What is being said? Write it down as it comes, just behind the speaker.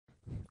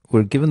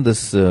we're given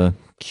this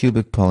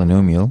cubic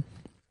polynomial,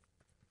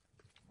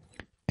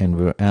 and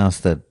we're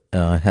asked that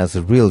it has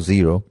a real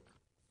zero,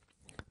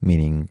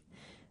 meaning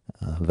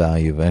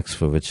value of x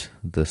for which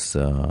this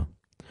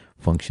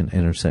function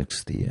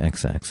intersects the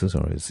x-axis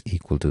or is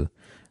equal to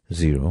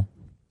 0,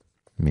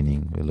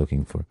 meaning we're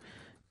looking for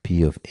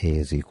p of a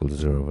is equal to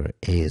 0, where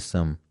a is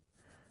some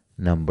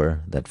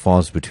number that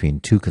falls between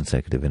two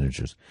consecutive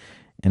integers.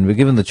 And we're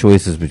given the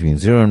choices between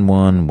 0 and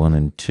 1, 1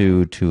 and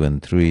 2, 2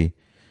 and 3,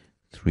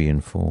 3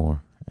 and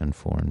 4, and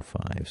 4 and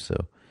 5.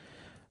 So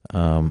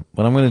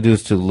what I'm going to do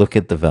is to look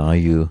at the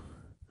value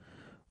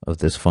of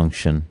this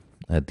function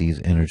at these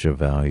integer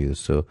values.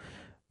 So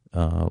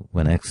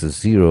when x is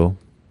 0,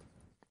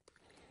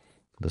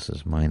 this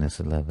is minus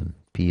 11.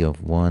 P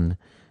of 1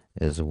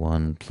 is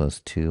 1 plus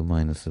 2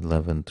 minus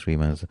 11, 3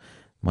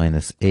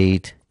 minus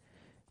 8.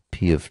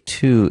 P of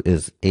 2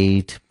 is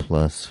 8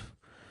 plus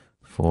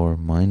 4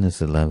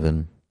 minus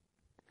 11,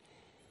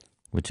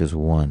 which is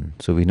 1.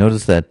 So we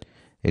notice that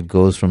it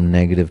goes from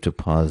negative to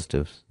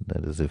positive.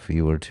 That is, if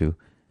we were to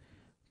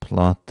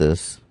plot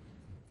this,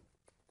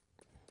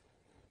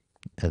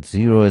 at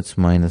 0 it's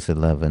minus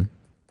 11,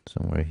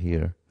 somewhere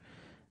here,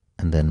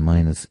 and then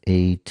minus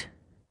 8,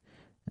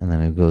 and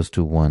then it goes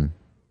to 1.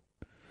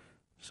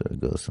 So it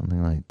goes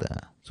something like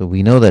that. So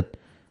we know that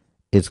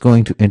it's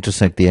going to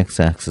intersect the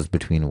x-axis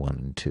between 1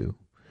 and 2.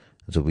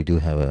 So we do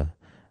have a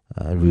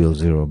real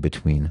zero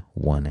between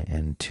 1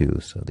 and 2.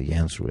 So the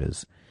answer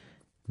is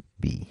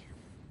B.